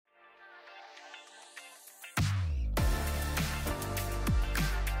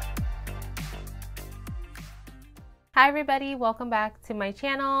Hi everybody, welcome back to my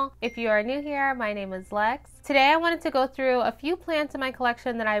channel. If you are new here, my name is Lex. Today I wanted to go through a few plants in my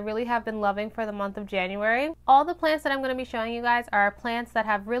collection that I really have been loving for the month of January. All the plants that I'm going to be showing you guys are plants that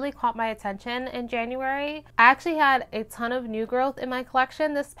have really caught my attention in January. I actually had a ton of new growth in my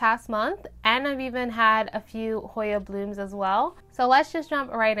collection this past month, and I've even had a few Hoya blooms as well. So let's just jump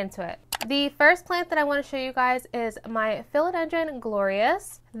right into it. The first plant that I want to show you guys is my Philodendron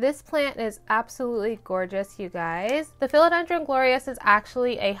glorious. This plant is absolutely gorgeous, you guys. The Philodendron glorious is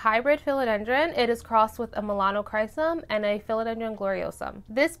actually a hybrid philodendron. It is crossed with a melanochrysum and a Philodendron gloriosum.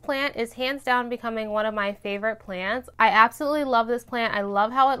 This plant is hands down becoming one of my favorite plants. I absolutely love this plant. I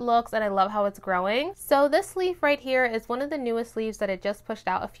love how it looks and I love how it's growing. So this leaf right here is one of the newest leaves that I just pushed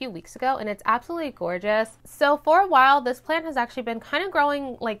out a few weeks ago, and it's absolutely gorgeous. So for a while, this plant has actually been kind of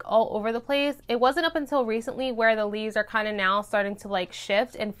growing like all over the place. It wasn't up until recently where the leaves are kind of now starting to like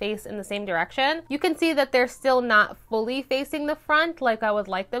shift and face in the same direction. You can see that they're still not fully facing the front like I would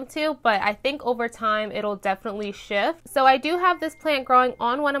like them to, but I think over time it'll definitely shift. So I do have this plant growing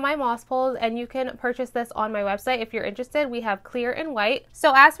on one of my moss poles, and you can purchase this on my website if you're interested. We have clear and white.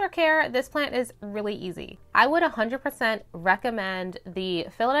 So as for care, this plant is really easy. I would 100% recommend the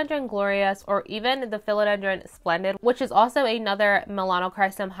Philodendron glorious or even the Philodendron splendid, which is also another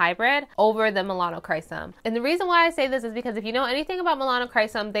melanochrysum hybrid, over the melanochrysum. And the reason why I say this is because if you know anything about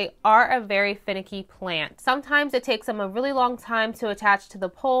melanochrysum, they are a very finicky plant. Sometimes it takes them a really long time to attach to the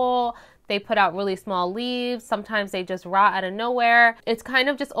pole. They put out really small leaves. Sometimes they just rot out of nowhere. It's kind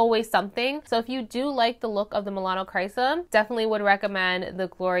of just always something. So if you do like the look of the melanochrysum, definitely would recommend the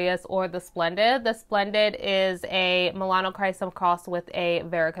glorious or the splendid. The splendid is a melanochrysum crossed with a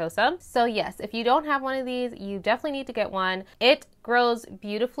varicosum. So yes, if you don't have one of these, you definitely need to get one. It grows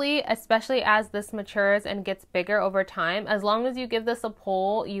beautifully, especially as this matures and gets bigger over time. As long as you give this a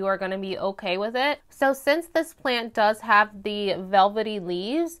pull, you are going to be okay with it. So since this plant does have the velvety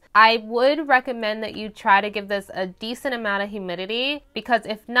leaves, I would recommend that you try to give this a decent amount of humidity, because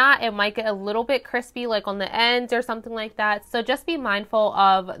if not, it might get a little bit crispy like on the ends or something like that. So just be mindful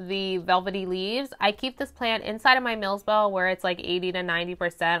of the velvety leaves. I keep this plant inside of my milsbo where it's like 80 to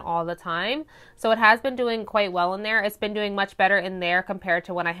 90% all the time. So it has been doing quite well in there. It's been doing much better in there compared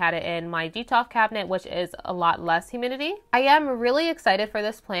to when I had it in my detolf cabinet, which is a lot less humidity. I am really excited for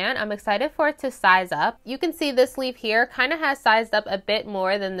this plant. I'm excited for it to size up. You can see this leaf here kind of has sized up a bit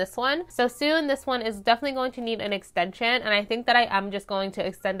more than this one. So soon this one is definitely going to need an extension, and I think that I am just going to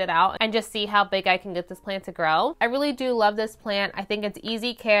extend it out and just see how big I can get this plant to grow. I really do love this plant. I think it's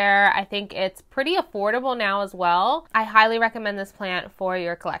easy care. I think it's pretty affordable now as well. I highly recommend this plant for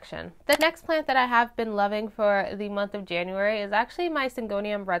your collection. The next plant that I have been loving for the month of January is actually my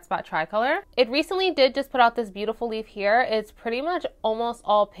Syngonium red spot tricolor. It recently did just put out this beautiful leaf here. It's pretty much almost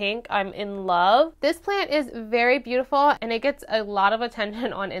all pink. I'm in love. This plant is very beautiful and it gets a lot of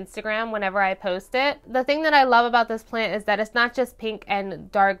attention on Instagram whenever I post it. The thing that I love about this plant is that it's not just pink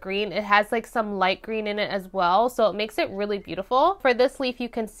and dark green. It has like some light green in it as well, so it makes it really beautiful. For this leaf, you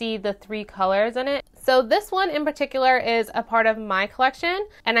can see the 3 colors in it. So this one in particular is a part of my collection,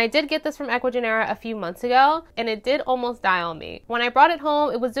 and I did get this from Ecuagenera a few months ago, and it did almost die on me. When I brought it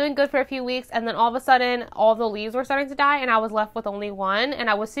home, it was doing good for a few weeks, and then all of a sudden, all the leaves were starting to die, and I was left with only one,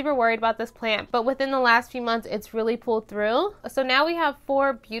 and I was super worried about this plant, but within the last few months, it's really pulled through. So now we have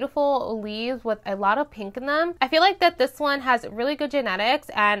 4 beautiful leaves with a lot of pink in them. I feel like that this one has really good genetics,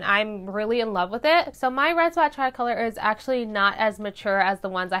 and I'm really in love with it. So my red spot tricolor is actually not as mature as the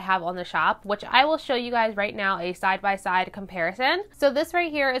ones I have on the shop, which I will show you guys right now a side-by-side comparison. So this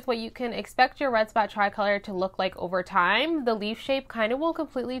right here is what you can expect your red spot tricolor to look like over time. The leaf shape kind of will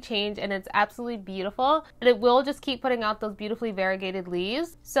completely change, and it's absolutely beautiful, and it will just keep putting out those beautifully variegated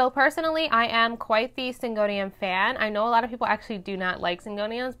leaves. So personally, I am quite the Syngonium fan. I know a lot of people actually do not like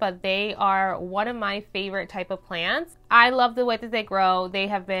Syngoniums, but they are one of my favorite type of plants. I love the way that they grow. They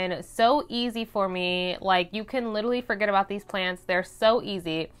have been so easy for me. Like, you can literally forget about these plants. They're so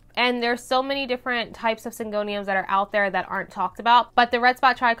easy. And there's so many different types of Syngoniums that are out there that aren't talked about. But the red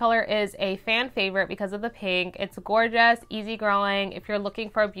spot tricolor is a fan favorite because of the pink. It's gorgeous, easy growing. If you're looking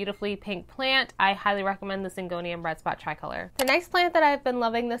for a beautifully pink plant, I highly recommend the Syngonium red spot tricolor. The next plant that I've been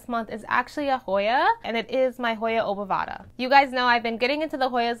loving this month is actually a Hoya, and it is my Hoya obovata. You guys know I've been getting into the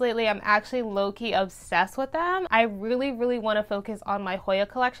Hoyas lately. I'm actually low-key obsessed with them. I really want to focus on my Hoya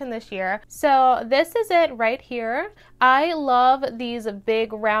collection this year. So this is it right here. I love these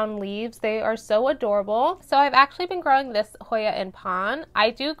big round brown leaves. They are so adorable. So I've actually been growing this Hoya in pon.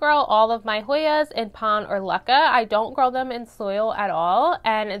 I do grow all of my Hoyas in pon or leca. I don't grow them in soil at all,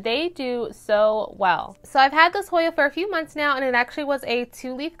 and they do so well. So I've had this Hoya for a few months now, and it actually was a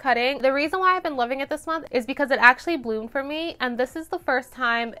 2-leaf cutting. The reason why I've been loving it this month is because it actually bloomed for me, and this is the first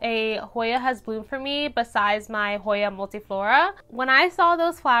time a Hoya has bloomed for me besides my Hoya multiflora. When I saw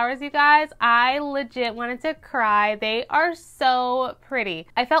those flowers, you guys, I legit wanted to cry. They are so pretty.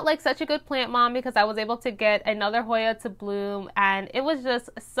 I felt like such a good plant mom because I was able to get another Hoya to bloom, and it was just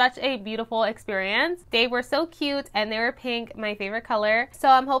such a beautiful experience. They were so cute, and they were pink, my favorite color. So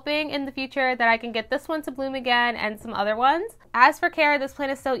I'm hoping in the future that I can get this one to bloom again and some other ones. As for care, this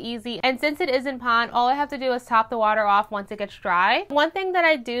plant is so easy, and since it is in pon, all I have to do is top the water off once it gets dry. One thing that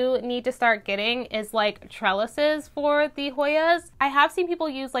I do need to start getting is like trellises for the Hoyas. I have seen people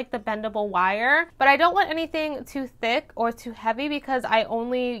use like the bendable wire, but I don't want anything too thick or too heavy because I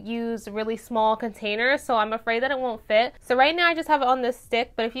only use really small containers, so I'm afraid that it won't fit. So right now I just have it on this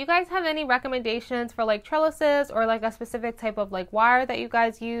stick, but if you guys have any recommendations for like trellises or like a specific type of like wire that you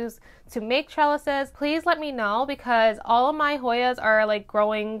guys use to make trellises, please let me know because all of my Hoyas are like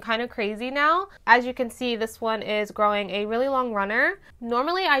growing kind of crazy now. As you can see, this one is growing a really long runner.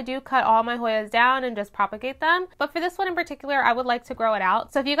 Normally I do cut all my Hoyas down and just propagate them, but for this one in particular, I would like to grow it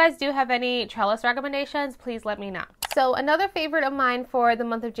out. So if you guys do have any trellis recommendations, please let me know. So another favorite of mine for the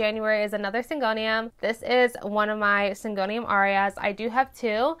month of January is another Syngonium. This is one of my Syngonium aureas. I do have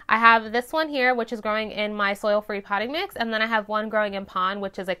two. I have this one here, which is growing in my soil-free potting mix, and then I have one growing in pon,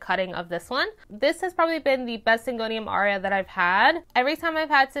 which is a cutting of this one. This has probably been the best Syngonium aurea that I've had. Every time I've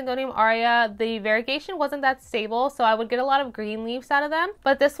had Syngonium aurea, the variegation wasn't that stable, so I would get a lot of green leaves out of them.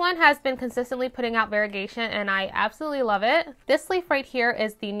 But this one has been consistently putting out variegation, and I absolutely love it. This leaf right here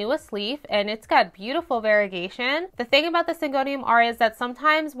is the newest leaf, and it's got beautiful variegation. The thing about the Syngonium aurea is that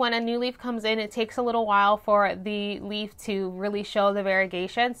sometimes when a new leaf comes in, it takes a little while for the leaf to really show the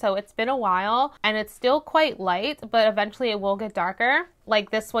variegation. So it's been a while, and it's still quite light, but eventually it will get darker.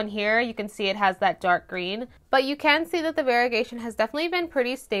 Like this one here, you can see it has that dark green, but you can see that the variegation has definitely been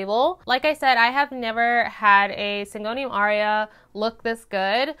pretty stable. Like I said, I have never had a Syngonium aurea look this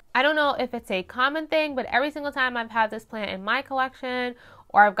good. I don't know if it's a common thing, but every single time I've had this plant in my collection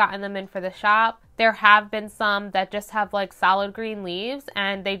or I've gotten them in for the shop, there have been some that just have like solid green leaves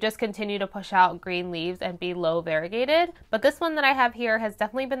and they just continue to push out green leaves and be low variegated. But this one that I have here has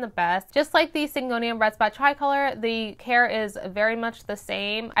definitely been the best. Just like the Syngonium red spot tricolor, the care is very much the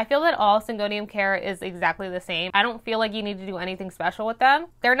same. I feel that all Syngonium care is exactly the same. I don't feel like you need to do anything special with them.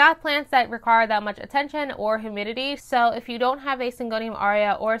 They're not plants that require that much attention or humidity, so if you don't have a Syngonium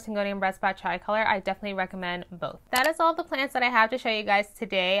aurea or Syngonium red spot tricolor, I definitely recommend both. That is all the plants that I have to show you guys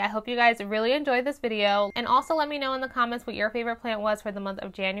today. I hope you guys really enjoyed this video, and also let me know in the comments what your favorite plant was for the month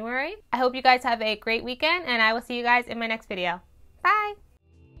of January. I hope you guys have a great weekend, and I will see you guys in my next video. Bye!